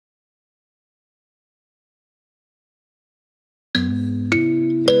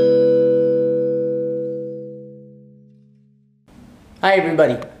Hi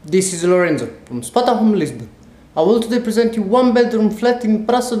everybody, this is Lorenzo from Spota Home Lisbon. I will today present you one bedroom flat in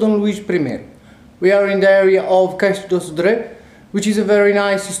Praça Dom Luís I. We are in the area of Castro do Sodré, which is a very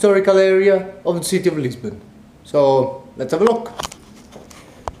nice historical area of the city of Lisbon. So let's have a look.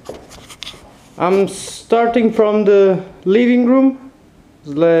 I'm starting from the living room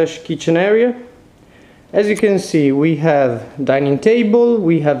 / kitchen area. As you can see, we have dining table,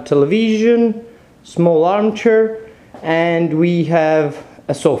 we have television, small armchair, and we have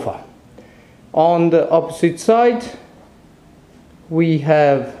a sofa. On the opposite side we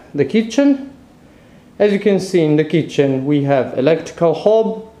have the kitchen. As you can see, in the kitchen we have electrical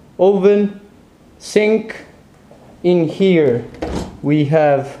hob, oven, sink. In here we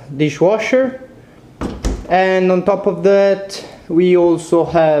have dishwasher, and on top of that we also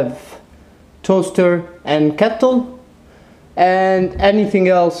have toaster and kettle and anything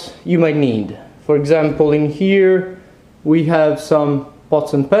else you might need. For example, in here we have some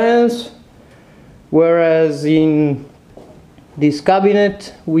pots and pans, whereas in this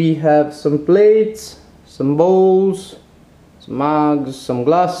cabinet we have some plates, some bowls, some mugs, some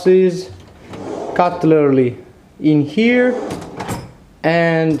glasses, cutlery in here,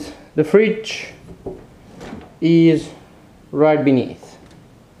 and the fridge is right beneath.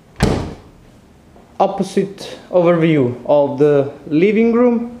 Opposite overview of the living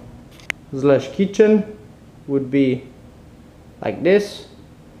room / kitchen would be like this.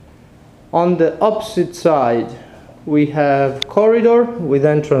 On the opposite side we have corridor with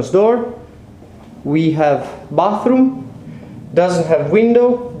entrance door. We have bathroom, doesn't have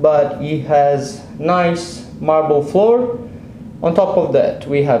window but it has nice marble floor. On top of that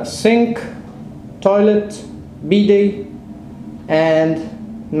we have sink, toilet, bidet,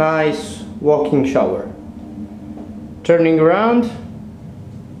 and nice walk-in shower. Turning around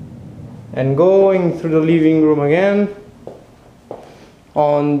and going through the living room again,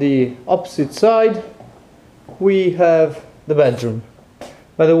 on the opposite side we have the bedroom.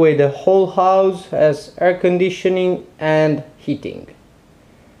 By the way, the whole house has air conditioning and heating.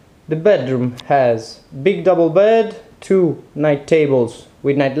 The bedroom has big double bed, 2 night tables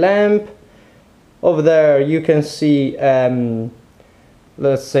with night lamp. Over there you can see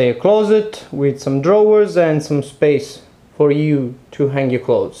let's say a closet with some drawers and some space for you to hang your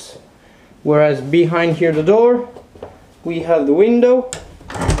clothes. Whereas behind here the door we have the window,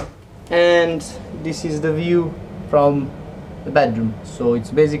 and this is the view from the bedroom. So it's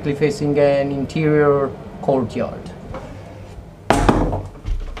basically facing an interior courtyard.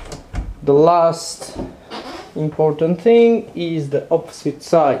 The last important thing is the opposite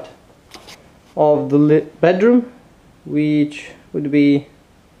side of the bedroom, which would be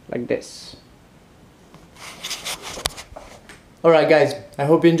like this. Alright guys, I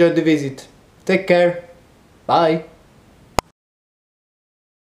hope you enjoyed the visit. Take care. Bye.